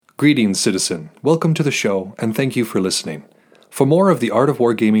Greetings, citizen. Welcome to the show, and thank you for listening. For more of the art of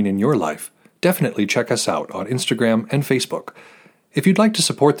wargaming in your life, definitely check us out on Instagram and Facebook. If you'd like to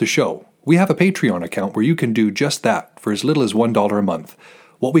support the show, we have a Patreon account where you can do just that for as little as $1 a month.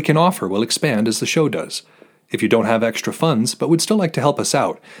 What we can offer will expand as the show does. If you don't have extra funds but would still like to help us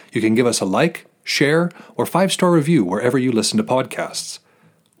out, you can give us a like, share, or 5-star review wherever you listen to podcasts.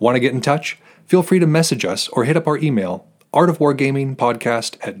 Want to get in touch? Feel free to message us or hit up our email,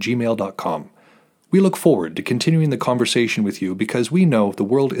 artofwargamingpodcast@gmail.com. We look forward to continuing the conversation with you because we know the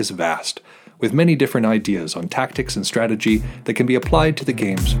world is vast, with many different ideas on tactics and strategy that can be applied to the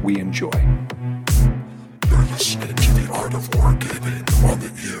games we enjoy. You're listening to the Art of Wargaming on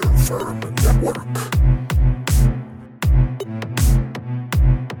the Ear Firm Network.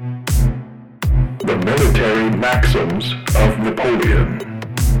 The military maxims of Napoleon.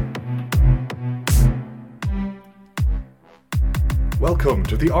 Welcome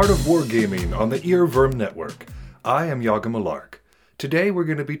to the Art of Wargaming on the Earworm Network. I am Yaga Malark. Today we're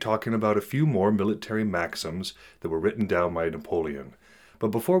going to be talking about a few more military maxims that were written down by Napoleon. But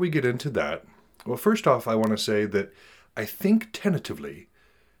before we get into that, well, first off, I want to say that I think tentatively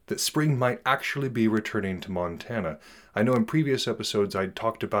that spring might actually be returning to Montana. I know in previous episodes I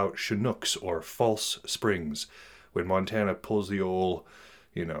talked about Chinooks or false springs, when Montana pulls the old,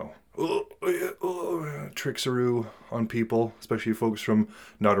 tricksaroo on people, especially folks from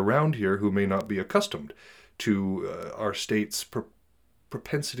not around here who may not be accustomed to our state's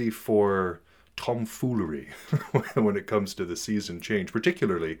propensity for tomfoolery when it comes to the season change,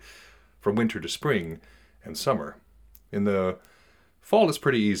 particularly from winter to spring and summer. In the fall, it's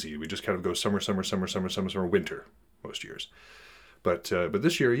pretty easy. We just kind of go summer, winter most years. But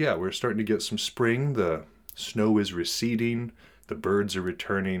this year, yeah, we're starting to get some spring. The snow is receding. The birds are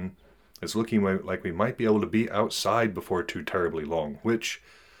returning. It's looking like we might be able to be outside before too terribly long, which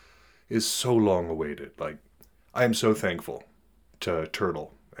is so long awaited. Like, I am so thankful to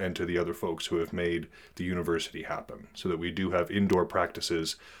Turtle and to the other folks who have made the university happen so that we do have indoor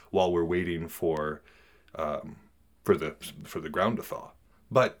practices while we're waiting for the ground to thaw.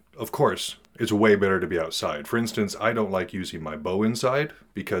 But, of course, it's way better to be outside. For instance, I don't like using my bow inside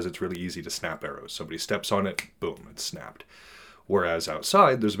because it's really easy to snap arrows. Somebody steps on it, boom, it's snapped. Whereas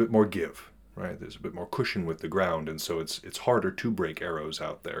outside, there's a bit more give, right? There's a bit more cushion with the ground, and so it's harder to break arrows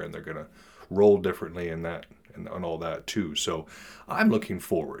out there, and they're going to roll differently and all that too. So I'm looking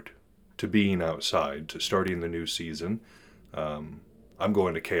forward to being outside, to starting the new season. I'm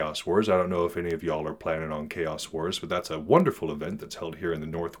going to Chaos Wars. I don't know if any of y'all are planning on Chaos Wars, but that's a wonderful event that's held here in the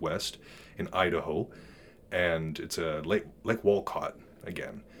Northwest in Idaho, and it's a Lake Walcott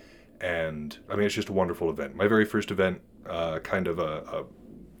again. And I mean, it's just a wonderful event. My very first event, kind of a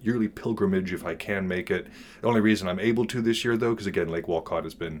yearly pilgrimage if I can make it. The only reason I'm able to this year, though, because again, Lake Walcott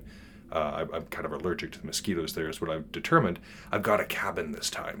has been, I'm kind of allergic to the mosquitoes there, is what I've determined. I've got a cabin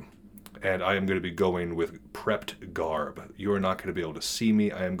this time, and I am going to be going with prepped garb. You are not going to be able to see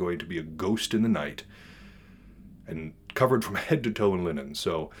me. I am going to be a ghost in the night and covered from head to toe in linen.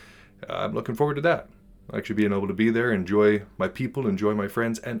 So I'm looking forward to that. Actually being able to be there, enjoy my people, enjoy my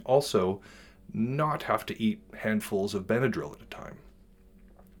friends, and also not have to eat handfuls of Benadryl at a time.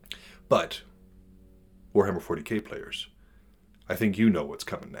 But, Warhammer 40k players, I think you know what's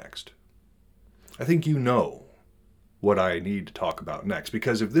coming next. I think you know what I need to talk about next,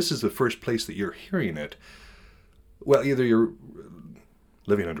 because if this is the first place that you're hearing it, well, either you're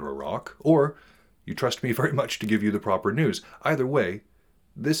living under a rock, or you trust me very much to give you the proper news. Either way,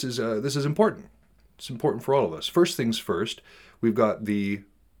 this is important. It's important for all of us. First things first, we've got the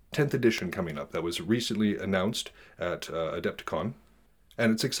 10th edition coming up that was recently announced at Adepticon,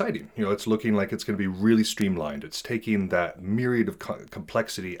 and it's exciting. It's looking like it's going to be really streamlined. It's taking that myriad of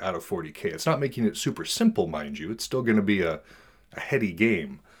complexity out of 40k. It's not making it super simple, mind you. It's still going to be a heady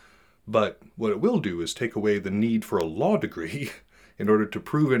game. But what it will do is take away the need for a law degree in order to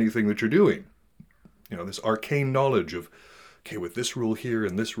prove anything that you're doing. This arcane knowledge of, okay, with this rule here,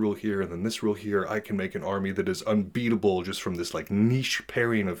 and this rule here, and then this rule here, I can make an army that is unbeatable just from this niche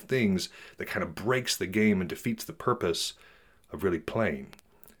pairing of things that kind of breaks the game and defeats the purpose of really playing.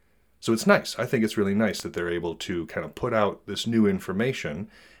 So it's nice. I think it's really nice that they're able to kind of put out this new information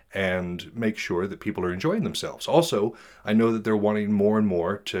and make sure that people are enjoying themselves. Also, I know that they're wanting more and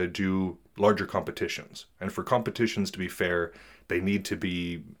more to do larger competitions. And for competitions to be fair, they need to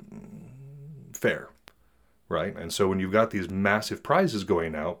be fair. Right? And so when you've got these massive prizes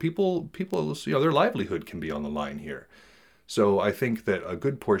going out, people, their livelihood can be on the line here. So I think that a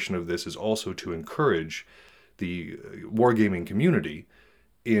good portion of this is also to encourage the wargaming community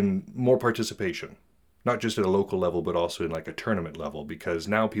in more participation. not just at a local level, but also in like a tournament level, because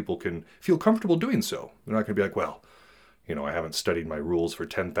now people can feel comfortable doing so. They're not going to be like, well, I haven't studied my rules for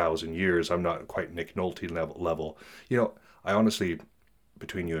 10,000 years. I'm not quite Nick Nolte level. I honestly,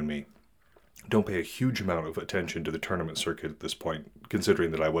 between you and me, don't pay a huge amount of attention to the tournament circuit at this point,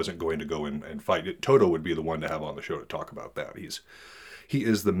 considering that I wasn't going to go and fight. Toto would be the one to have on the show to talk about that. He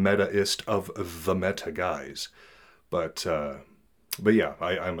is the meta-ist of the meta guys. But yeah,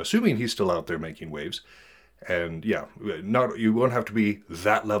 I'm assuming he's still out there making waves. And yeah, you won't have to be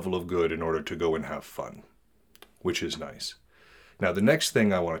that level of good in order to go and have fun, which is nice. Now, the next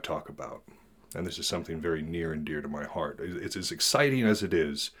thing I want to talk about, and this is something very near and dear to my heart, it's as exciting as it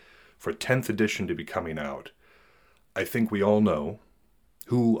is for 10th edition to be coming out. I think we all know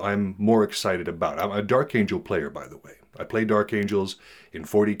who I'm more excited about. I'm a Dark Angel player, by the way. I play Dark Angels in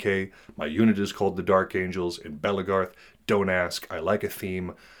 40k. My unit is called the Dark Angels in Belagarth. Don't ask. I like a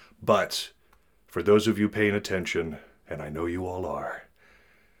theme. But for those of you paying attention, and I know you all are,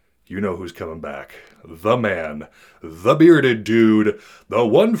 you know who's coming back. The man, the bearded dude, the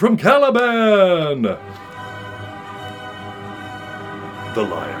one from Caliban! The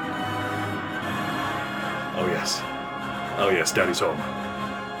Lion. Oh yes, Daddy's home.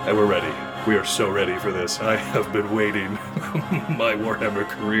 And we're ready. We are so ready for this. I have been waiting my Warhammer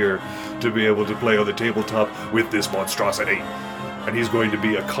career to be able to play on the tabletop with this monstrosity. And he's going to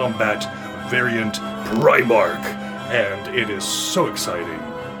be a combat variant Primarch. And it is so exciting.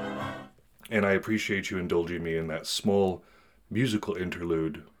 And I appreciate you indulging me in that small musical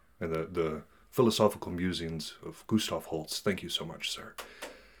interlude and the philosophical musings of Gustav Holst. Thank you so much, sir.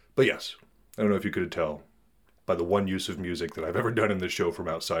 But yes, I don't know if you could tell by the one use of music that I've ever done in this show from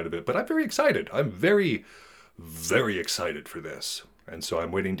outside of it, but I'm very excited. I'm very, very excited for this. And so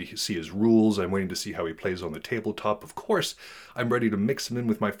I'm waiting to see his rules. I'm waiting to see how he plays on the tabletop. Of course, I'm ready to mix him in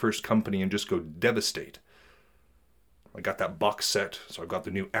with my first company and just go devastate. I got that box set, so I've got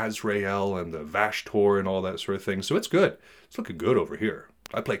the new Azrael and the Vashtor and all that sort of thing. So it's good. It's looking good over here.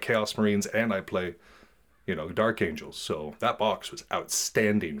 I play Chaos Marines and I play, Dark Angels. So that box was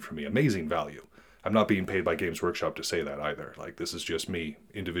outstanding for me. Amazing value. I'm not being paid by Games Workshop to say that either. Like, this is just me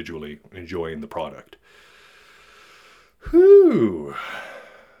individually enjoying the product. Whew.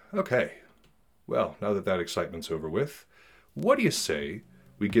 Okay. Well, now that excitement's over with, what do you say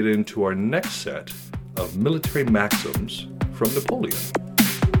we get into our next set of military maxims from Napoleon?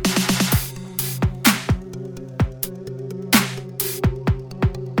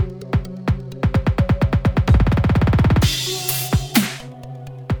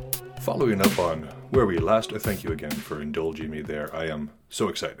 Following up on where we last, thank you again for indulging me there. I am so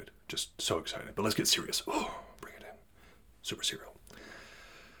excited, just so excited. But let's get serious. Oh, bring it in. Super serial.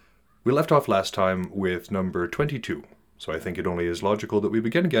 We left off last time with number 22, so I think it only is logical that we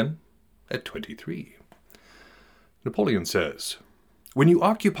begin again at 23. Napoleon says, "When you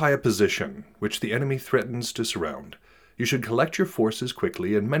occupy a position which the enemy threatens to surround, you should collect your forces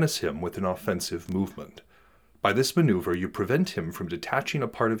quickly and menace him with an offensive movement. By this maneuver, you prevent him from detaching a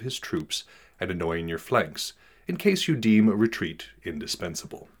part of his troops and annoying your flanks, in case you deem a retreat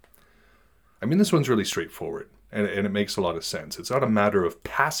indispensable." I mean, this one's really straightforward, and it makes a lot of sense. It's not a matter of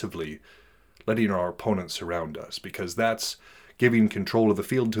passively letting our opponents surround us, because that's giving control of the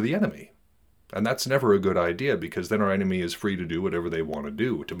field to the enemy. And that's never a good idea, because then our enemy is free to do whatever they want to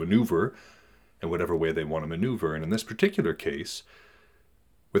do, to maneuver in whatever way they want to maneuver. And in this particular case,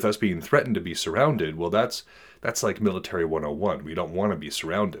 with us being threatened to be surrounded, well, that's like military 101. We don't want to be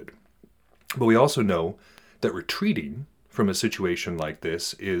surrounded. But we also know that retreating from a situation like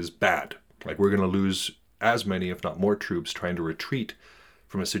this is bad. Like, we're going to lose as many, if not more, troops trying to retreat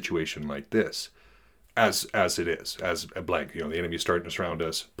from a situation like this, as it is, as a blank. The enemy's starting to surround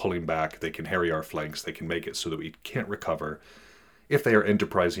us, pulling back. They can harry our flanks. They can make it so that we can't recover if they are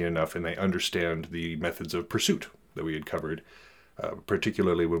enterprising enough and they understand the methods of pursuit that we had covered,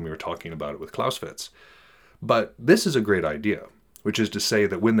 particularly when we were talking about it with Clausewitz. But this is a great idea, which is to say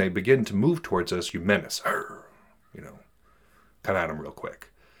that when they begin to move towards us, you menace, come at them real quick.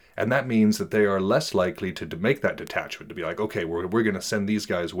 And that means that they are less likely to make that detachment, to be like, okay, we're going to send these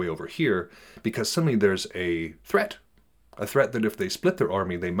guys way over here, because suddenly there's a threat that if they split their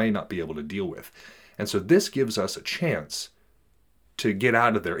army, they may not be able to deal with. And so this gives us a chance to get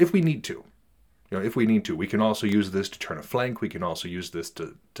out of there if we need to. If we need to. We can also use this to turn a flank. We can also use this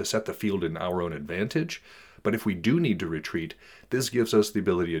to set the field in our own advantage. But if we do need to retreat, this gives us the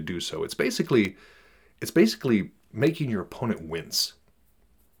ability to do so. It's basically making your opponent wince.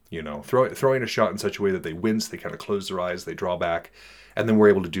 Throwing a shot in such a way that they wince, they kind of close their eyes, they draw back, and then we're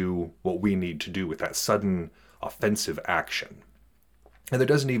able to do what we need to do with that sudden offensive action. And there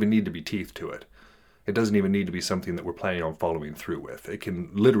doesn't even need to be teeth to it. It doesn't even need to be something that we're planning on following through with. It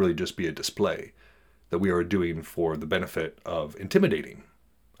can literally just be a display that we are doing for the benefit of intimidating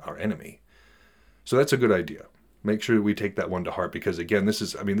our enemy. So that's a good idea. Make sure that we take that one to heart, because again, this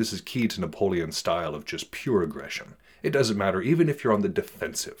is key to Napoleon's style of just pure aggression. It doesn't matter, even if you're on the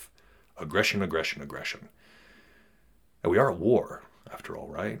defensive. Aggression, aggression, aggression. And we are at war, after all,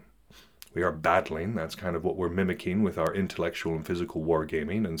 right? We are battling. That's kind of what we're mimicking with our intellectual and physical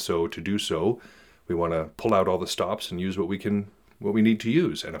wargaming. And so to do so, we want to pull out all the stops and use what we need to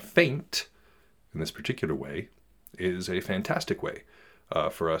use. And a feint, in this particular way, is a fantastic way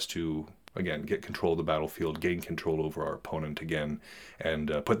for us to, again, get control of the battlefield, gain control over our opponent again,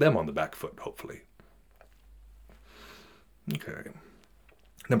 and put them on the back foot, hopefully. Okay.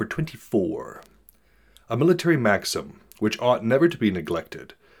 Number 24. A military maxim, which ought never to be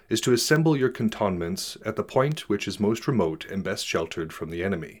neglected, is to assemble your cantonments at the point which is most remote and best sheltered from the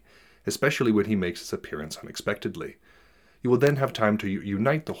enemy, especially when he makes his appearance unexpectedly. You will then have time to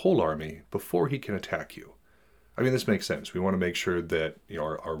unite the whole army before he can attack you. I mean, this makes sense. We want to make sure that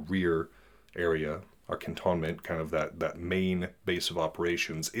our rear area, our cantonment, kind of that main base of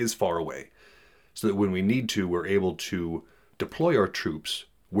operations, is far away, so that when we need to, we're able to deploy our troops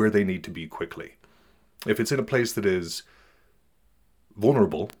where they need to be quickly. If it's in a place that is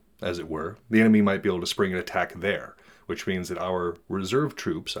vulnerable, as it were, the enemy might be able to spring an attack there, which means that our reserve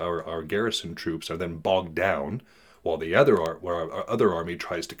troops, our garrison troops, are then bogged down while our other army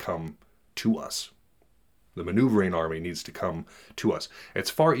tries to come to us. The maneuvering army needs to come to us. It's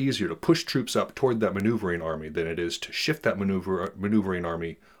far easier to push troops up toward that maneuvering army than it is to shift that maneuvering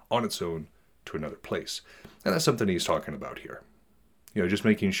army on its own to another place. And that's something he's talking about here. Just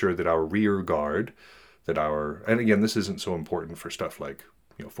making sure that our rear guard, and again, this isn't so important for stuff like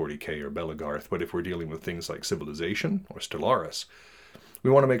 40K or Belagarth, but if we're dealing with things like Civilization or Stellaris, we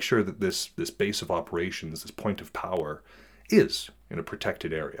want to make sure that this base of operations, this point of power, is in a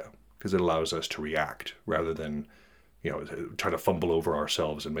protected area, because it allows us to react rather than try to fumble over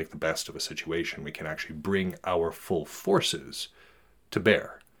ourselves and make the best of a situation. We can actually bring our full forces to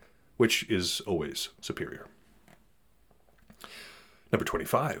bear, which is always superior. Number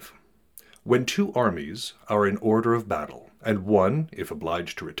 25. When two armies are in order of battle, and one, if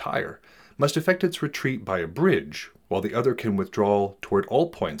obliged to retire, must effect its retreat by a bridge, while the other can withdraw toward all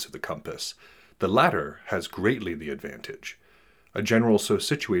points of the compass, the latter has greatly the advantage. A general so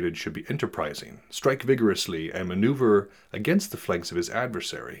situated should be enterprising, strike vigorously, and maneuver against the flanks of his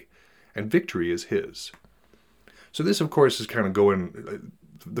adversary, and victory is his. So this, of course, is kind of going,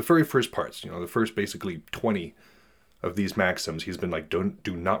 the very first parts, the first basically 20 of these maxims, he's been like, do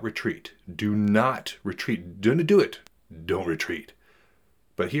not retreat. Do not retreat. Don't do it. Don't retreat.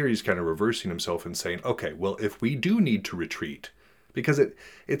 But here he's kind of reversing himself and saying, okay, well, if we do need to retreat, because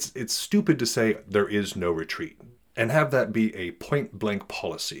it's stupid to say there is no retreat and have that be a point blank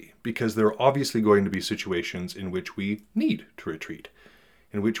policy, because there are obviously going to be situations in which we need to retreat,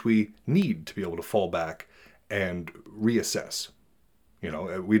 in which we need to be able to fall back and reassess.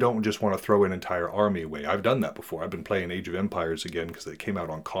 We don't just want to throw an entire army away. I've done that before. I've been playing Age of Empires again because they came out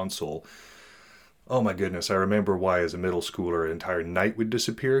on console. Oh my goodness, I remember why as a middle schooler an entire night would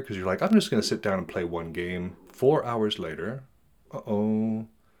disappear, because you're like, I'm just going to sit down and play one game. 4 hours later,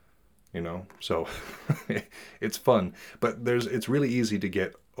 so it's fun. But it's really easy to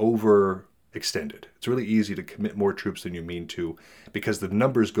get overextended. It's really easy to commit more troops than you mean to, because the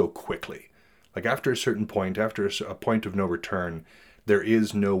numbers go quickly. Like after a certain point, after a point of no return, there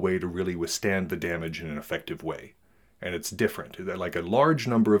is no way to really withstand the damage in an effective way. And it's different. Like a large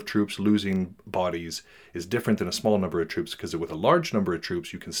number of troops losing bodies is different than a small number of troops, because with a large number of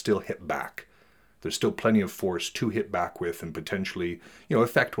troops, you can still hit back. There's still plenty of force to hit back with and potentially,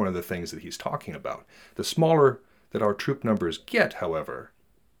 affect one of the things that he's talking about. The smaller that our troop numbers get, however,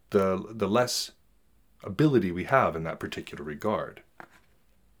 the less ability we have in that particular regard.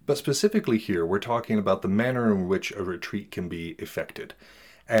 But specifically here, we're talking about the manner in which a retreat can be effected.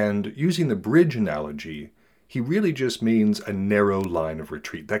 And using the bridge analogy, he really just means a narrow line of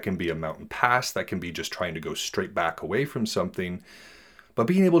retreat. That can be a mountain pass, that can be just trying to go straight back away from something. But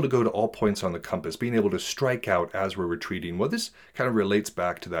being able to go to all points on the compass, being able to strike out as we're retreating, well, this kind of relates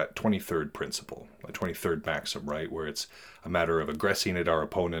back to that 23rd principle, the 23rd maxim, right? Where it's a matter of aggressing at our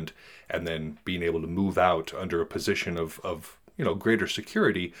opponent and then being able to move out under a position of greater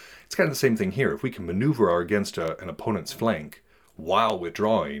security. It's kind of the same thing here. If we can maneuver against an opponent's flank while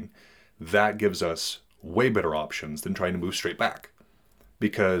withdrawing, that gives us way better options than trying to move straight back.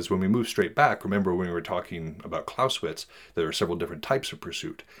 Because when we move straight back, remember when we were talking about Clausewitz, there are several different types of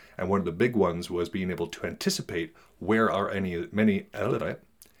pursuit. And one of the big ones was being able to anticipate where our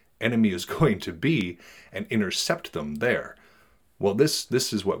enemy is going to be and intercept them there. Well, this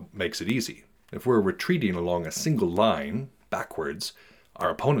is what makes it easy. If we're retreating along a single line backwards, our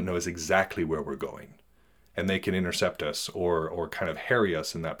opponent knows exactly where we're going. And they can intercept us or kind of harry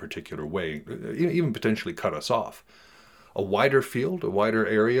us in that particular way, even potentially cut us off. A wider field, a wider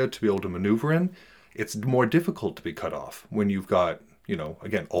area to be able to maneuver in, it's more difficult to be cut off when you've got,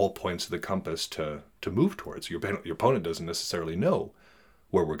 again, all points of the compass to move towards. Your opponent doesn't necessarily know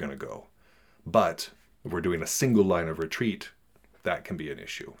where we're going to go. But if we're doing a single line of retreat, that can be an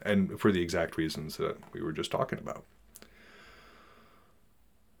issue. And for the exact reasons that we were just talking about.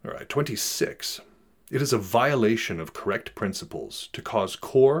 All right, 26. It is a violation of correct principles to cause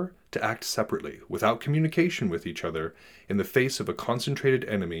corps to act separately, without communication with each other, in the face of a concentrated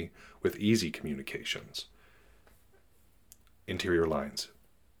enemy with easy communications. Interior lines.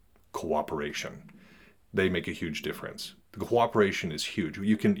 Cooperation. They make a huge difference. The cooperation is huge.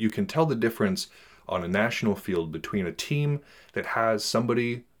 You can tell the difference on a national field between a team that has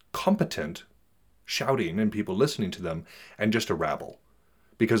somebody competent shouting and people listening to them and just a rabble.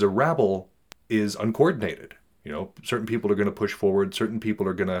 Because a rabble is uncoordinated. Certain people are going to push forward, certain people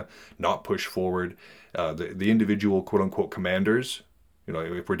are going to not push forward. The individual quote-unquote commanders,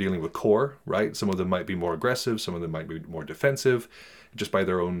 if we're dealing with corps, right? Some of them might be more aggressive, some of them might be more defensive, just by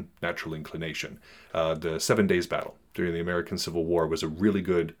their own natural inclination. The 7 Days Battle during the American Civil War was a really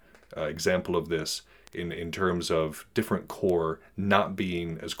good example of this in terms of different corps not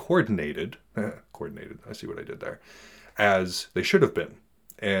being as coordinated, I see what I did there, as they should have been.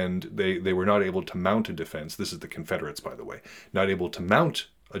 And they were not able to mount a defense. This is the Confederates, by the way. Not able to mount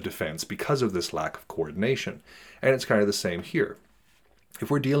a defense because of this lack of coordination. And it's kind of the same here.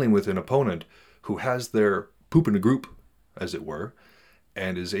 If we're dealing with an opponent who has their poop in a group, as it were,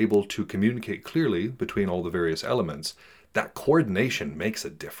 and is able to communicate clearly between all the various elements, that coordination makes a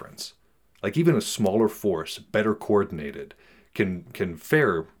difference. Like even a smaller force, better coordinated, can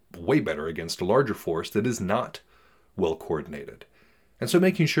fare way better against a larger force that is not well coordinated. And so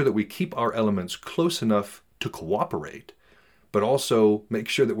making sure that we keep our elements close enough to cooperate, but also make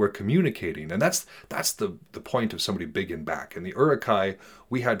sure that we're communicating. And that's the point of somebody big and back. In the Uruk-hai,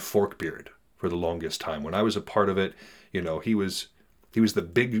 we had Forkbeard for the longest time. When I was a part of it, he was the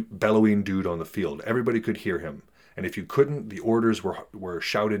big bellowing dude on the field. Everybody could hear him. And if you couldn't, the orders were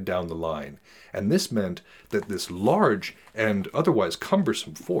shouted down the line. And this meant that this large and otherwise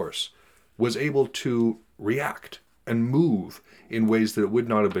cumbersome force was able to react and move in ways that it would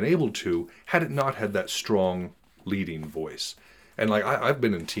not have been able to had it not had that strong leading voice. And like I've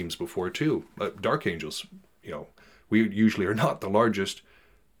been in teams before too. Dark Angels, we usually are not the largest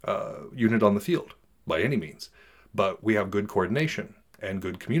unit on the field by any means, but we have good coordination and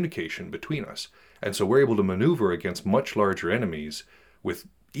good communication between us. And so we're able to maneuver against much larger enemies with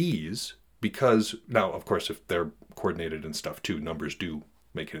ease because, now, of course, if they're coordinated and stuff too, numbers do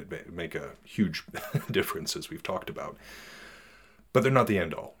make a huge difference, as we've talked about. But they're not the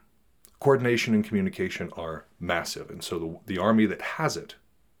end all. Coordination and communication are massive. And so the army that has it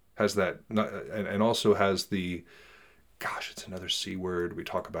has that, and also has the, it's another C word. We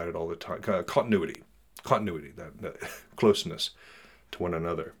talk about it all the time. Continuity, that closeness to one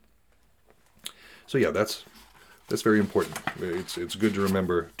another. So yeah, that's very important. It's good to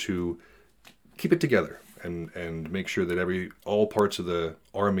remember to keep it together and make sure that all parts of the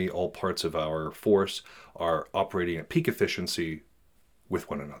army, all parts of our force are operating at peak efficiency with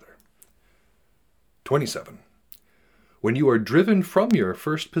one another. 27. When you are driven from your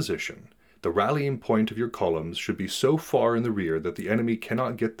first position, the rallying point of your columns should be so far in the rear that the enemy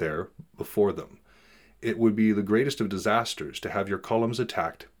cannot get there before them. It would be the greatest of disasters to have your columns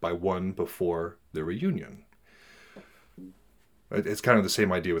attacked by one before their reunion. It's kind of the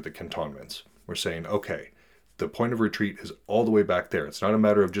same idea with the cantonments. We're saying, okay, the point of retreat is all the way back there. It's not a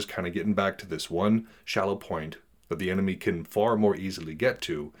matter of just kind of getting back to this one shallow point that the enemy can far more easily get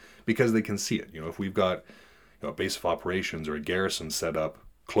to because they can see it. If we've got a base of operations or a garrison set up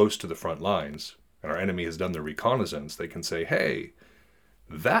close to the front lines and our enemy has done their reconnaissance, they can say, hey,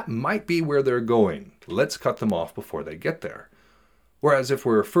 that might be where they're going. Let's cut them off before they get there. Whereas if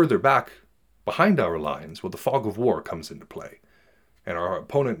we're further back behind our lines, well, the fog of war comes into play. And our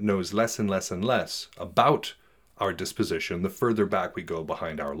opponent knows less and less and less about our disposition the further back we go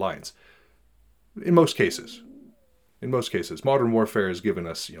behind our lines. In most cases. Modern warfare has given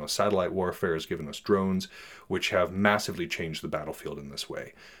us, satellite warfare has given us drones, which have massively changed the battlefield in this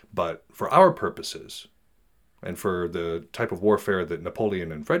way. But for our purposes, and for the type of warfare that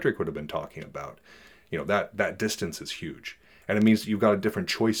Napoleon and Frederick would have been talking about, that distance is huge. And it means that you've got different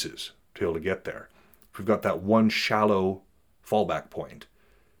choices to be able to get there. If we've got that one shallow fallback point,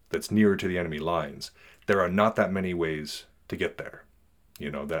 that's nearer to the enemy lines, there are not that many ways to get there.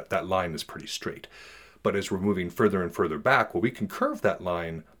 That line is pretty straight. But as we're moving further and further back, well, we can curve that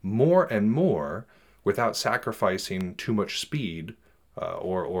line more and more without sacrificing too much speed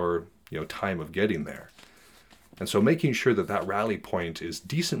or time of getting there. And so making sure that rally point is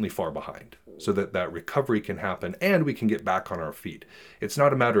decently far behind so that recovery can happen and we can get back on our feet. It's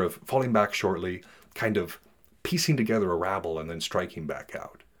not a matter of falling back shortly, kind of piecing together a rabble and then striking back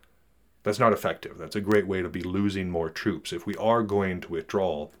out. That's not effective. That's a great way to be losing more troops. If we are going to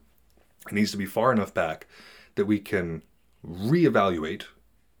withdraw, it needs to be far enough back that we can reevaluate,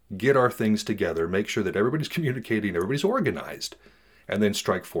 get our things together, make sure that everybody's communicating, everybody's organized, and then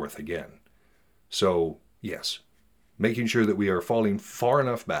strike forth again. So, yes, making sure that we are falling far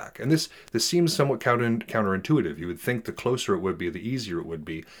enough back. And this seems somewhat counterintuitive. You would think the closer it would be, the easier it would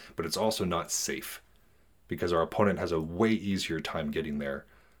be, but it's also not safe because our opponent has a way easier time getting there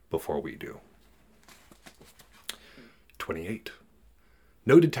before we do. 28.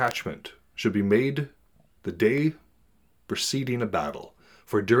 No detachment should be made the day preceding a battle,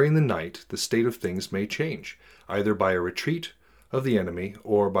 for during the night the state of things may change, either by a retreat of the enemy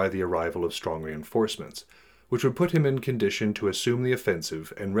or by the arrival of strong reinforcements, which would put him in condition to assume the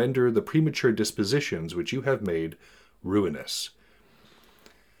offensive and render the premature dispositions which you have made ruinous.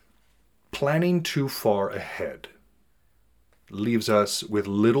 Planning too far ahead leaves us with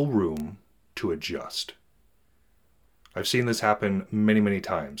little room to adjust. I've seen this happen many, many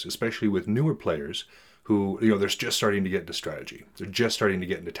times, especially with newer players who, they're just starting to get into strategy. They're just starting to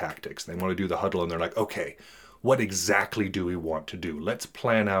get into tactics. They want to do the huddle and they're like, okay, what exactly do we want to do? Let's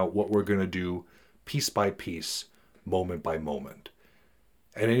plan out what we're going to do piece by piece, moment by moment.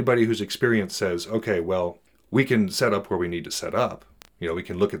 And anybody who's experienced says, okay, well, we can set up where we need to set up. We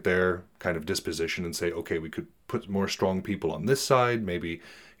can look at their kind of disposition and say, okay, we could put more strong people on this side, maybe,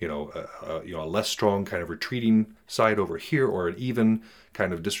 a less strong kind of retreating side over here, or an even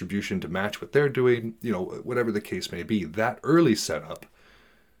kind of distribution to match what they're doing, whatever the case may be. That early setup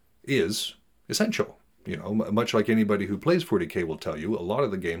is essential. Much like anybody who plays 40K will tell you, a lot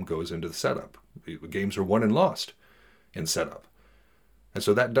of the game goes into the setup. Games are won and lost in setup. And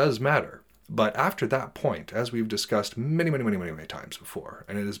so that does matter. But after that point, as we've discussed many, many, many, many, many times before,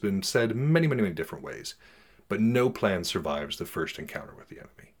 and it has been said many, many, many different ways, but no plan survives the first encounter with the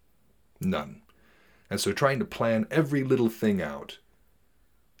enemy. None. And so trying to plan every little thing out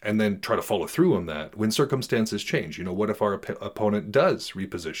and then try to follow through on that when circumstances change. What if our opponent does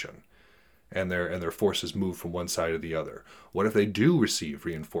reposition and their forces move from one side to the other? What if they do receive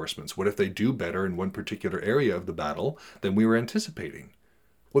reinforcements? What if they do better in one particular area of the battle than we were anticipating?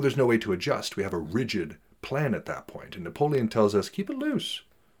 Well, there's no way to adjust. We have a rigid plan at that point. And Napoleon tells us, keep it loose.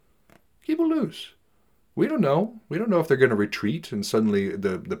 Keep it loose. We don't know. We don't know if they're going to retreat and suddenly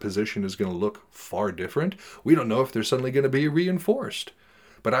the position is going to look far different. We don't know if they're suddenly going to be reinforced.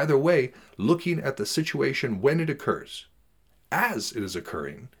 But either way, looking at the situation when it occurs, as it is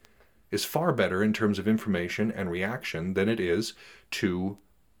occurring, is far better in terms of information and reaction than it is to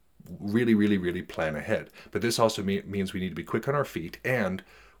really, really, really plan ahead. But this also means we need to be quick on our feet, and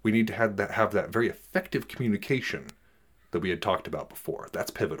we need to have that very effective communication that we had talked about before.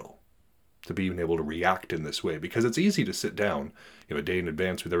 That's pivotal, to being able to react in this way, because it's easy to sit down a day in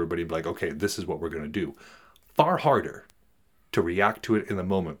advance with everybody and be like, okay, this is what we're going to do. Far harder to react to it in the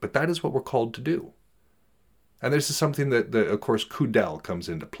moment, but that is what we're called to do. And this is something that of course, Kudel comes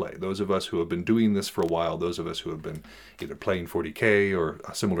into play. Those of us who have been doing this for a while, those of us who have been either playing 40K or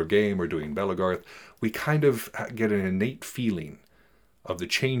a similar game or doing Belagarth, we kind of get an innate feeling of the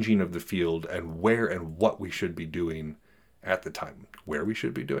changing of the field and where and what we should be doing at the time. Where we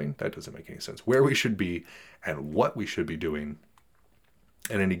should be doing? That doesn't make any sense. Where we should be and what we should be doing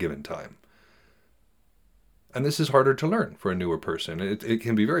at any given time. And this is harder to learn for a newer person. It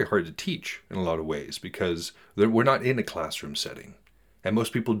can be very hard to teach in a lot of ways because we're not in a classroom setting. And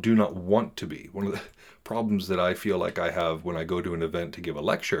most people do not want to be. One of the problems that I feel like I have when I go to an event to give a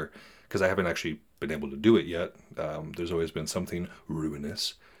lecture, because I haven't actually been able to do it yet, there's always been something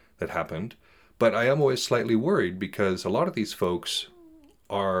ruinous that happened. But I am always slightly worried because a lot of these folks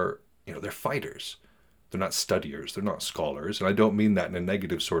are, they're fighters. They're not studiers. They're not scholars. And I don't mean that in a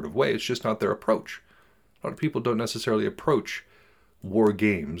negative sort of way. It's just not their approach. A lot of people don't necessarily approach war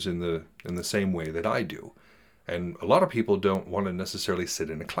games in the same way that I do. And a lot of people don't want to necessarily sit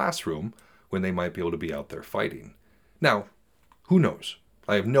in a classroom when they might be able to be out there fighting. Now, who knows?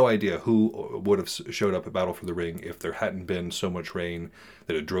 I have no idea who would have showed up at Battle for the Ring if there hadn't been so much rain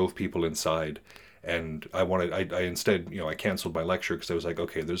that it drove people inside. And I instead, I canceled my lecture because I was like,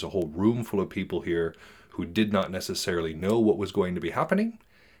 okay, there's a whole room full of people here who did not necessarily know what was going to be happening.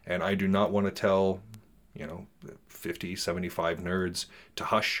 And I do not want to tell, 50, 75 nerds to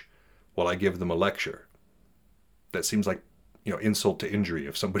hush while I give them a lecture. That seems like, insult to injury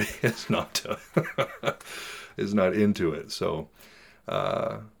if somebody is not is not into it. So,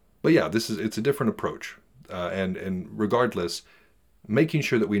 but yeah, it's a different approach. And regardless, making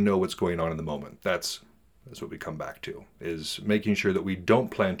sure that we know what's going on in the moment. That's what we come back to, is making sure that we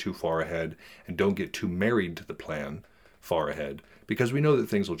don't plan too far ahead and don't get too married to the plan far ahead, because we know that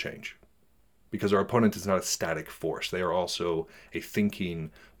things will change. Because our opponent is not a static force. They are also a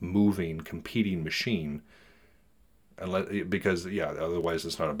thinking, moving, competing machine. Because, otherwise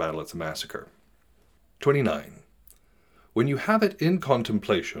it's not a battle, it's a massacre. 29. When you have it in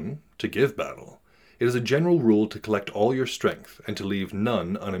contemplation to give battle, it is a general rule to collect all your strength and to leave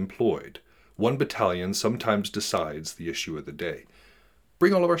none unemployed. One battalion sometimes decides the issue of the day.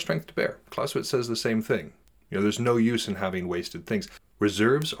 Bring all of our strength to bear. Clausewitz says the same thing. There's no use in having wasted things.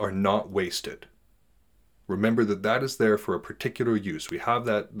 Reserves are not wasted. Remember that is there for a particular use. We have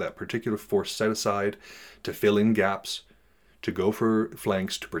that particular force set aside to fill in gaps, to go for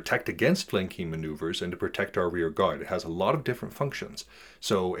flanks, to protect against flanking maneuvers, and to protect our rear guard. It has a lot of different functions.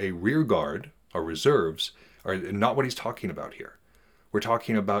 So a rear guard, our reserves, are not what he's talking about here. We're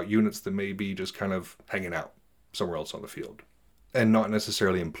talking about units that may be just kind of hanging out somewhere else on the field and not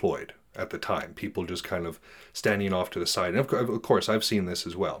necessarily employed at the time. People just kind of standing off to the side. And of course, I've seen this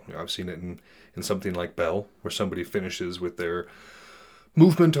as well. I've seen it in something like Bell, where somebody finishes with their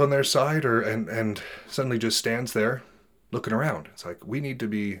movement on their side and suddenly just stands there looking around. It's like, we need to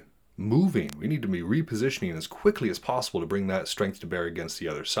be moving. We need to be repositioning as quickly as possible to bring that strength to bear against the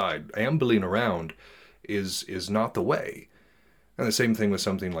other side. Ambling around is not the way. And the same thing with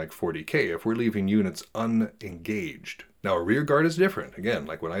something like 40K. If we're leaving units unengaged. Now, a rear guard is different. Again,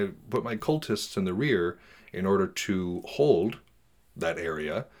 like when I put my cultists in the rear in order to hold that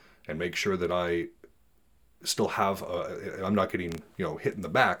area and make sure that I still have, I'm not getting, hit in the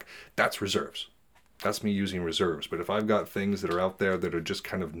back, that's reserves. That's me using reserves. But if I've got things that are out there that are just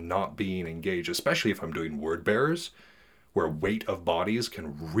kind of not being engaged, especially if I'm doing word bearers, where weight of bodies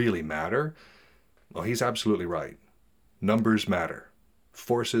can really matter, well, he's absolutely right. Numbers matter.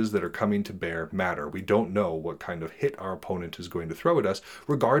 Forces that are coming to bear matter. We don't know what kind of hit our opponent is going to throw at us,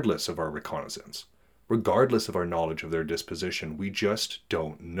 regardless of our reconnaissance, regardless of our knowledge of their disposition. We just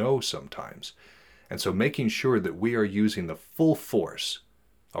don't know sometimes. And so making sure that we are using the full force,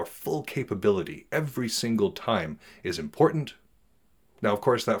 our full capability every single time is important. Now, of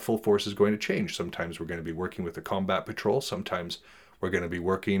course, that full force is going to change. Sometimes we're going to be working with a combat patrol. Sometimes we're going to be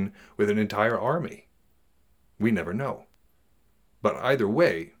working with an entire army. We never know. But either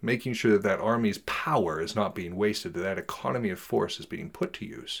way, making sure that army's power is not being wasted, that economy of force is being put to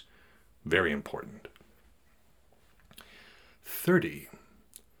use, very important. 30.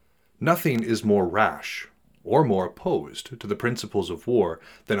 Nothing is more rash or more opposed to the principles of war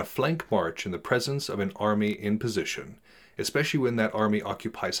than a flank march in the presence of an army in position, especially when that army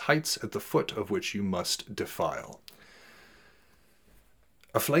occupies heights at the foot of which you must defile.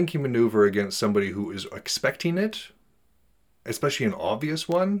 A flanking maneuver against somebody who is expecting it, especially an obvious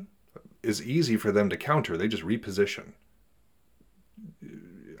one, is easy for them to counter. They just reposition.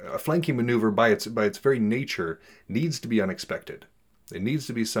 A flanking maneuver, by its very nature, needs to be unexpected. It needs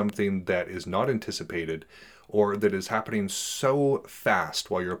to be something that is not anticipated, or that is happening so fast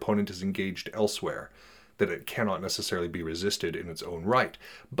while your opponent is engaged elsewhere that it cannot necessarily be resisted in its own right.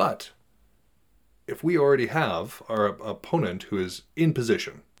 But if we already have our opponent who is in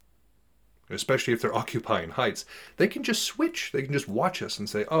position, especially if they're occupying heights, they can just switch. They can just watch us and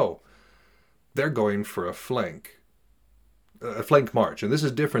say, oh, they're going for a flank march. And this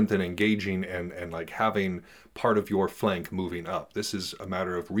is different than engaging and like having part of your flank moving up. This is a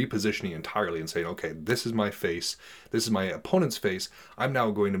matter of repositioning entirely and saying, okay, this is my face. This is my opponent's face. I'm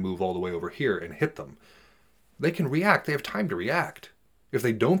now going to move all the way over here and hit them. They can react. They have time to react. If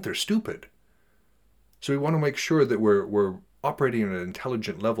they don't, they're stupid. So we want to make sure that we're operating at an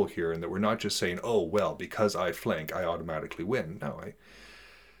intelligent level here, and that we're not just saying, oh, well, because I flank, I automatically win. No,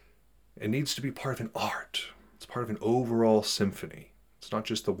 it needs to be part of an art. It's part of an overall symphony. It's not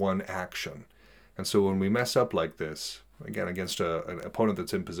just the one action. And so when we mess up like this, again, against an opponent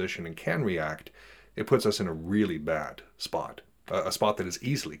that's in position and can react, it puts us in a really bad spot, a spot that is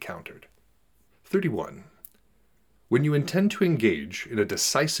easily countered. 31. When you intend to engage in a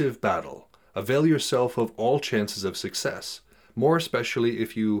decisive battle, avail yourself of all chances of success, more especially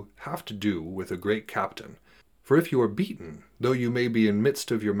if you have to do with a great captain. For if you are beaten, though you may be in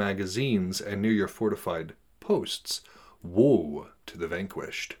midst of your magazines and near your fortified posts, woe to the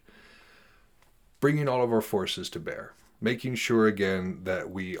vanquished. Bringing all of our forces to bear. making sure again that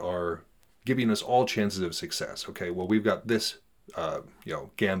we are giving us all chances of success. Okay, well, we've got this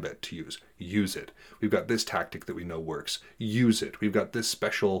gambit to use it. We've got this tactic that we know works, use it. We've got this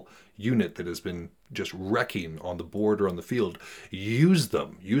special unit that has been just wrecking on the board or on the field, use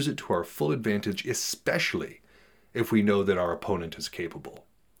them. Use it to our full advantage, especially if we know that our opponent is capable.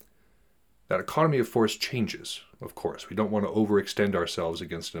 That economy of force changes, of course. We don't want to overextend ourselves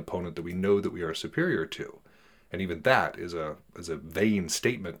against an opponent that we know that we are superior to. And even that is a vain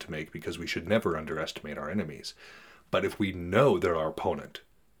statement to make, because we should never underestimate our enemies. But if we know that our opponent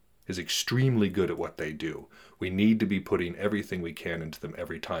is extremely good at what they do, we need to be putting everything we can into them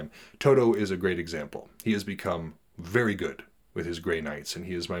every time. Toto is a great example. He has become very good with his Grey Knights, and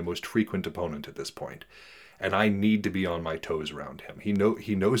he is my most frequent opponent at this point. And I need to be on my toes around him.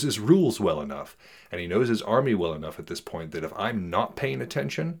 He knows his rules well enough, and he knows his army well enough at this point that if I'm not paying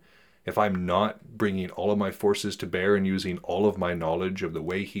attention, if I'm not bringing all of my forces to bear and using all of my knowledge of the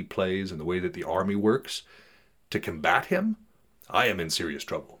way he plays and the way that the army works to combat him, I am in serious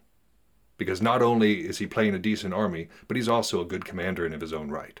trouble. Because not only is he playing a decent army, but he's also a good commander in of his own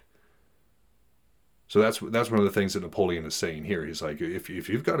right. So that's one of the things that Napoleon is saying here. He's like, if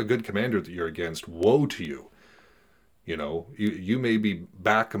you've got a good commander that you're against, woe to you. You may be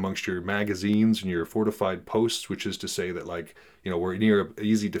back amongst your magazines and your fortified posts, which is to say that, we're near an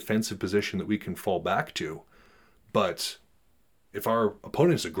easy defensive position that we can fall back to. But if our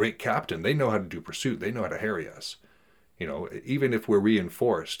opponent is a great captain, they know how to do pursuit. They know how to harry us. Even if we're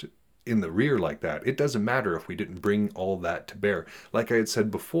reinforced in the rear like that, it doesn't matter if we didn't bring all that to bear. Like I had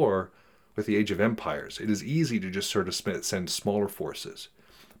said before, with the Age of Empires, it is easy to just sort of send smaller forces.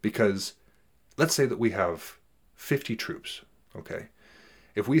 Because let's say that we have 50 troops, okay?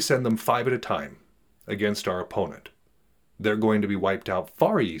 If we send them 5 at a time against our opponent, they're going to be wiped out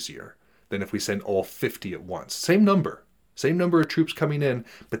far easier than if we send all 50 at once. Same number of troops coming in,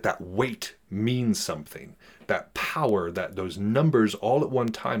 but that weight means something. That power, those numbers all at one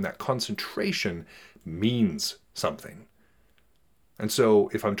time, that concentration means something. And so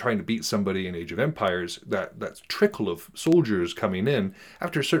if I'm trying to beat somebody in Age of Empires, that trickle of soldiers coming in,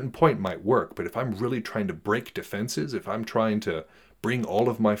 after a certain point might work. But if I'm really trying to break defenses, if I'm trying to bring all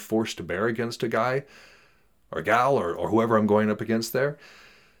of my force to bear against a guy or gal or whoever I'm going up against there,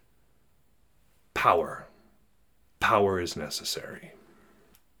 power is necessary.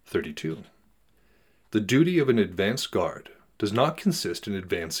 32. The duty of an advance guard does not consist in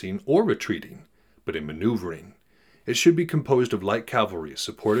advancing or retreating, but in maneuvering. It should be composed of light cavalry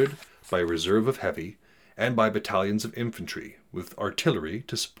supported by a reserve of heavy, and by battalions of infantry, with artillery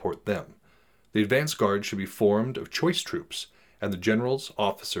to support them. The advance guard should be formed of choice troops, and the generals,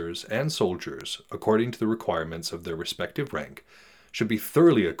 officers, and soldiers, according to the requirements of their respective rank, should be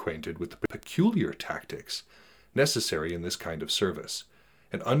thoroughly acquainted with the peculiar tactics necessary in this kind of service.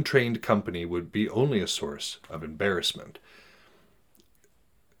 An untrained company would be only a source of embarrassment.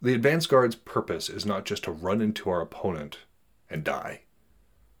 The advance guard's purpose is not just to run into our opponent and die.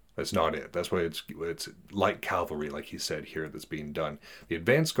 That's not it. That's why it's light cavalry, like he said here, that's being done. The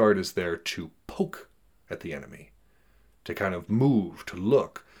advance guard is there to poke at the enemy, to kind of move, to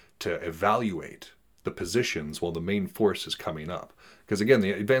look, to evaluate the positions while the main force is coming up. Because again,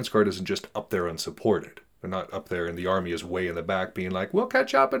 the advance guard isn't just up there unsupported. They're not up there and the army is way in the back being like, we'll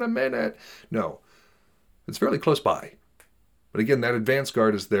catch up in a minute. No, it's fairly close by. But again, that advance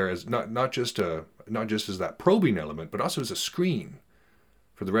guard is there as not just as that probing element, but also as a screen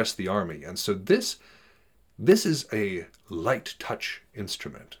for the rest of the army. And so this is a light touch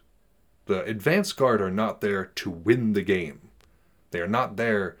instrument. The advance guard are not there to win the game. They are not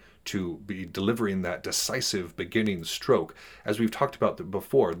there to be delivering that decisive beginning stroke. As we've talked about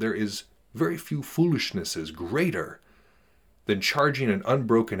before, there is very few foolishnesses greater than charging an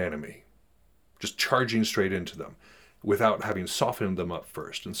unbroken enemy, just charging straight into them, without having softened them up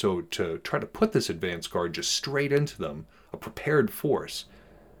first. And so to try to put this advance guard just straight into them, a prepared force,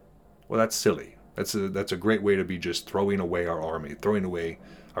 well, that's silly. That's a great way to be just throwing away our army, throwing away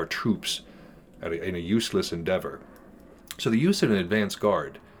our troops in a useless endeavor. So the use of an advance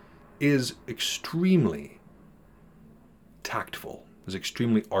guard is extremely tactful, is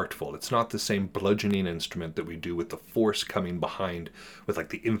extremely artful. It's not the same bludgeoning instrument that we do with the force coming behind with like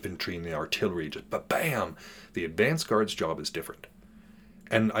the infantry and the artillery, just bam. The advance guard's job is different.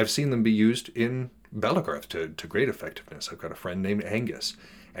 And I've seen them be used in Bellegarth to great effectiveness. I've got a friend named Angus,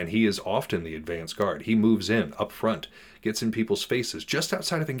 and he is often the advance guard. He moves in up front, gets in people's faces just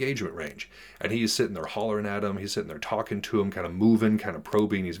outside of engagement range, and he's sitting there hollering at them. He's sitting there talking to them, kind of moving, kind of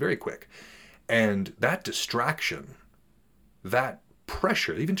probing. He's very quick. And that distraction, that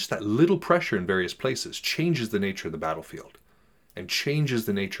pressure, even just that little pressure in various places, changes the nature of the battlefield and changes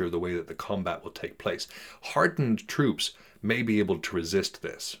the nature of the way that the combat will take place. Hardened troops may be able to resist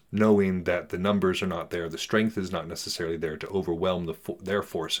this, knowing that the numbers are not there, the strength is not necessarily there to overwhelm their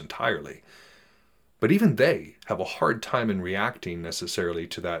force entirely. But even they have a hard time in reacting necessarily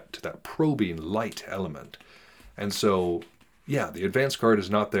to that probing light element. And so, yeah, the advance guard is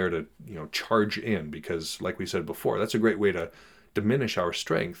not there to, charge in, because like we said before, that's a great way to diminish our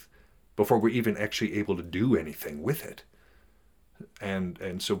strength before we're even actually able to do anything with it.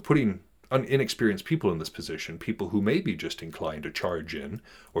 And so putting inexperienced people in this position, people who may be just inclined to charge in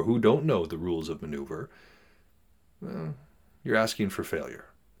or who don't know the rules of maneuver, well, you're asking for failure.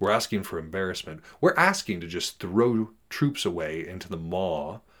 We're asking for embarrassment. We're asking to just throw troops away into the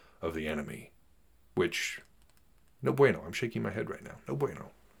maw of the enemy, which, no bueno. I'm shaking my head right now. No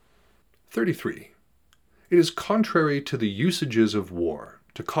bueno. 33. It is contrary to the usages of war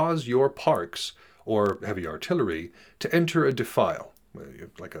to cause your parks or heavy artillery to enter a defile,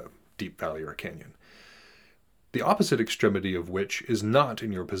 like a deep valley or a canyon, the opposite extremity of which is not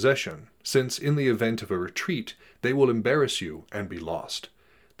in your possession, since in the event of a retreat they will embarrass you and be lost.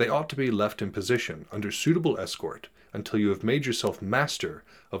 They ought to be left in position under suitable escort until you have made yourself master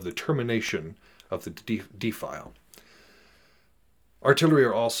of the termination of the defile. Artillery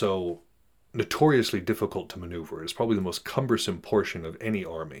are also notoriously difficult to maneuver. It's probably the most cumbersome portion of any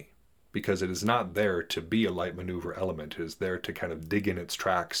army, because it is not there to be a light maneuver element. It is there to kind of dig in its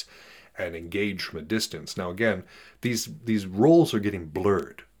tracks and engage from a distance. Now again, these roles are getting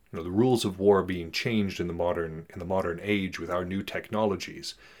blurred. The rules of war are being changed in the modern age with our new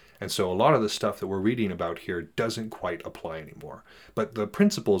technologies. And so a lot of the stuff that we're reading about here doesn't quite apply anymore. But the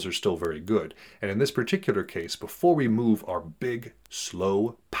principles are still very good. And in this particular case, before we move our big,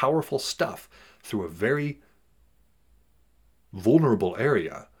 slow, powerful stuff through a very vulnerable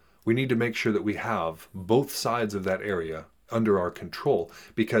area, we need to make sure that we have both sides of that area under our control,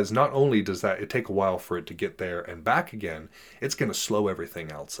 because not only does it take a while for it to get there and back again, it's going to slow everything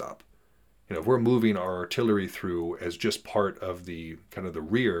else up. If we're moving our artillery through as just part of the kind of the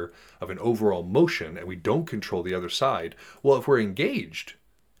rear of an overall motion and we don't control the other side, well, if we're engaged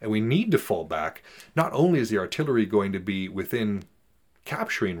and we need to fall back, not only is the artillery going to be within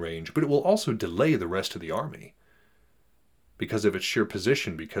capturing range, but it will also delay the rest of the army because of its sheer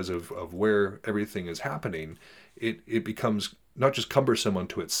position, because of where everything is happening. It becomes not just cumbersome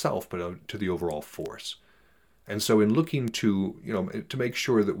unto itself, but to the overall force. And so in looking to make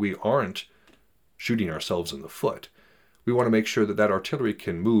sure that we aren't shooting ourselves in the foot, we want to make sure that artillery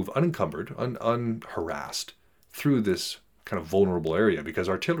can move unencumbered, unharassed through this kind of vulnerable area, because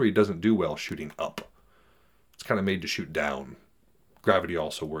artillery doesn't do well shooting up. It's kind of made to shoot down. Gravity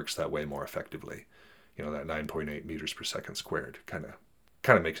also works that way more effectively. That 9.8 meters per second squared kind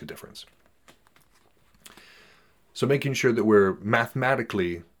of makes a difference. So making sure that we're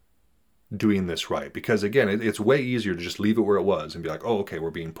mathematically doing this right, because again, it's way easier to just leave it where it was and be like, oh, okay, we're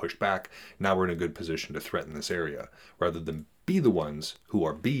being pushed back. Now we're in a good position to threaten this area, rather than be the ones who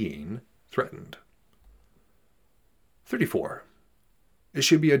are being threatened. 34. It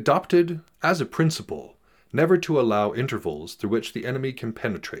should be adopted as a principle never to allow intervals through which the enemy can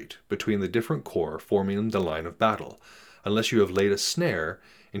penetrate between the different corps forming the line of battle, unless you have laid a snare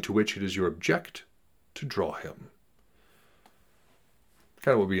into which it is your object to draw him.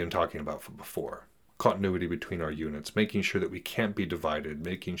 Kind of what we've been talking about from before. Continuity between our units, making sure that we can't be divided,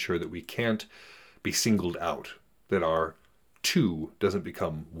 making sure that we can't be singled out, that our 2 doesn't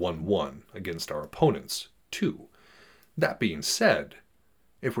become 1-1 against our opponent's 2. That being said,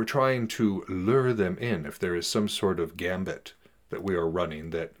 if we're trying to lure them in, if there is some sort of gambit that we are running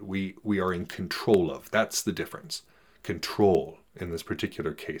that we are in control of, that's the difference. Control in this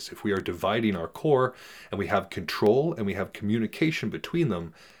particular case. If we are dividing our corps and we have control and we have communication between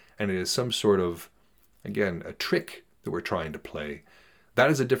them, and it is some sort of, again, a trick that we're trying to play,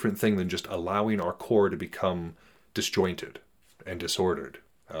 that is a different thing than just allowing our corps to become disjointed and disordered,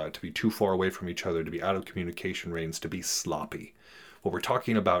 to be too far away from each other, to be out of communication range, to be sloppy. What we're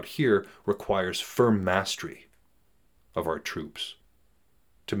talking about here requires firm mastery of our troops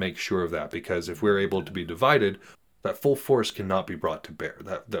to make sure of that, because if we're able to be divided, that full force cannot be brought to bear.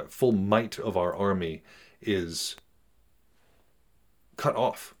 That full might of our army is cut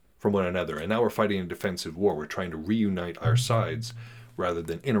off from one another. And now we're fighting a defensive war. We're trying to reunite our sides rather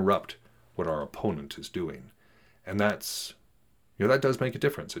than interrupt what our opponent is doing. And that's, that does make a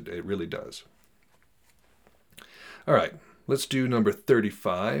difference. It really does. All right. Let's do number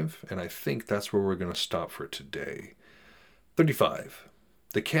 35, and I think that's where we're going to stop for today. 35.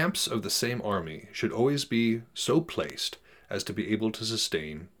 The camps of the same army should always be so placed as to be able to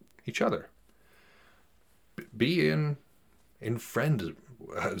sustain each other. Be in friend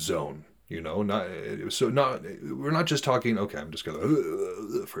zone, we're not just talking, okay, I'm just going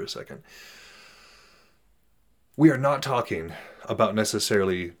to for a second. We are not talking about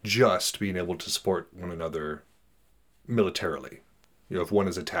necessarily just being able to support one another militarily. If one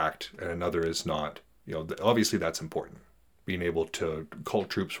is attacked and another is not, obviously that's important. Being able to call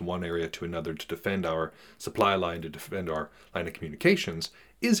troops from one area to another to defend our supply line, to defend our line of communications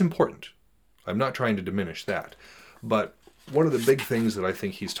is important. I'm not trying to diminish that. But one of the big things that I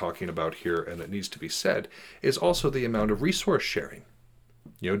think he's talking about here, and that needs to be said, is also the amount of resource sharing.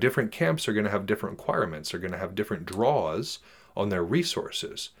 Different camps are going to have different requirements, are going to have different draws on their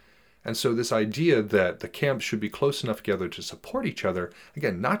resources. And so this idea that the camps should be close enough together to support each other,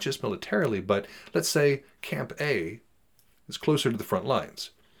 again, not just militarily, but let's say Camp A is closer to the front lines,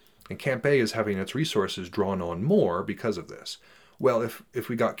 and Camp A is having its resources drawn on more because of this. Well, if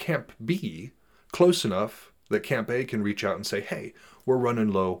we got Camp B close enough that Camp A can reach out and say, hey, we're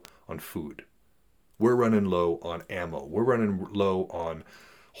running low on food. We're running low on ammo. We're running low on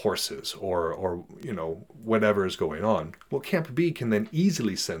horses or whatever is going on. Well, Camp B can then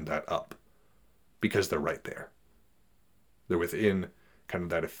easily send that up because they're right there. They're within kind of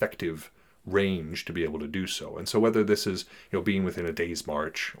that effective range to be able to do so. And so whether this is, being within a day's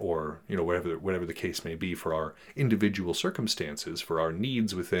march or, whatever the case may be for our individual circumstances, for our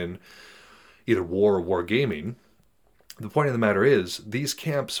needs within either war or wargaming, the point of the matter is these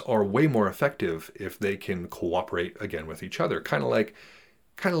camps are way more effective if they can cooperate again with each other. Kind of like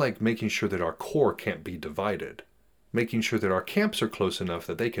making sure that our core can't be divided, making sure that our camps are close enough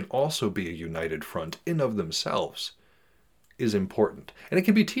that they can also be a united front in of themselves is important. And it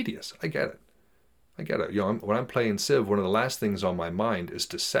can be tedious. I get it. When I'm playing Civ, one of the last things on my mind is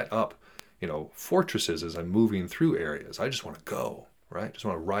to set up, fortresses as I'm moving through areas. I just want to go, right? Just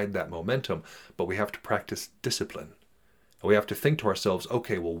want to ride that momentum. But we have to practice discipline. And we have to think to ourselves,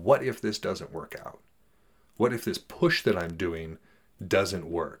 okay, well, what if this doesn't work out? What if this push that I'm doing doesn't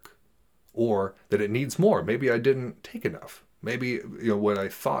work? Or that it needs more? Maybe I didn't take enough. Maybe, what I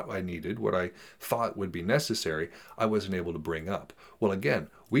thought I needed, what I thought would be necessary, I wasn't able to bring up. Well, again,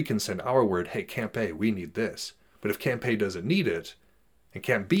 we can send our word, hey, Camp A, we need this. But if Camp A doesn't need it, and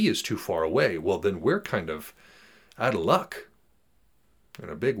Camp B is too far away, well, then we're kind of out of luck in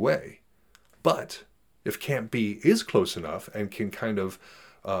a big way. But if Camp B is close enough and can kind of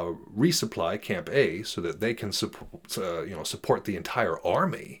resupply Camp A so that they can support the entire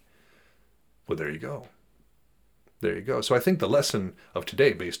army, well, there you go. There you go. So I think the lesson of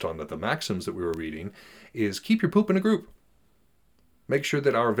today, based on the Maxims that we were reading, is keep your poop in a group. Make sure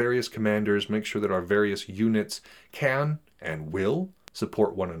that our various commanders, make sure that our various units can and will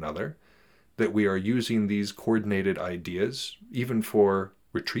support one another, that we are using these coordinated ideas, even for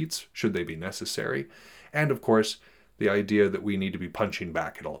retreats, should they be necessary. And of course, the idea that we need to be punching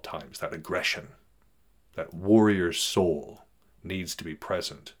back at all times, that aggression, that warrior soul needs to be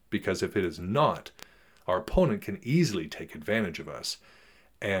present. Because if it is not, our opponent can easily take advantage of us.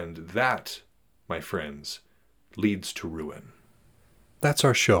 And that, my friends, leads to ruin. That's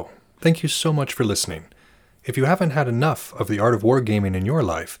our show. Thank you so much for listening. If you haven't had enough of the art of wargaming in your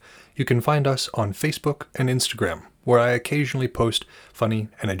life, you can find us on Facebook and Instagram, where I occasionally post funny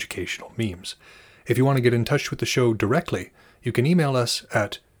and educational memes. If you want to get in touch with the show directly, you can email us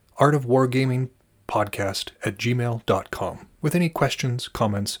at artofwargamingpodcast@gmail.com with any questions,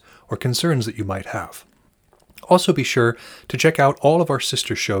 comments, or concerns that you might have. Also be sure to check out all of our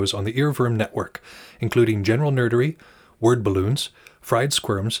sister shows on the Earworm Network, including General Nerdery, Word Balloons, Fried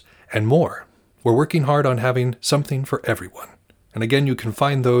Squirms, and more. We're working hard on having something for everyone. And again, you can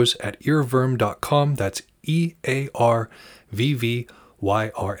find those at earworm.com. That's EARVVYRM.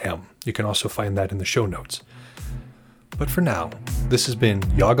 You can also find that in the show notes. But for now, this has been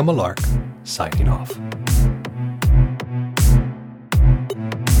Yaga Malark, signing off.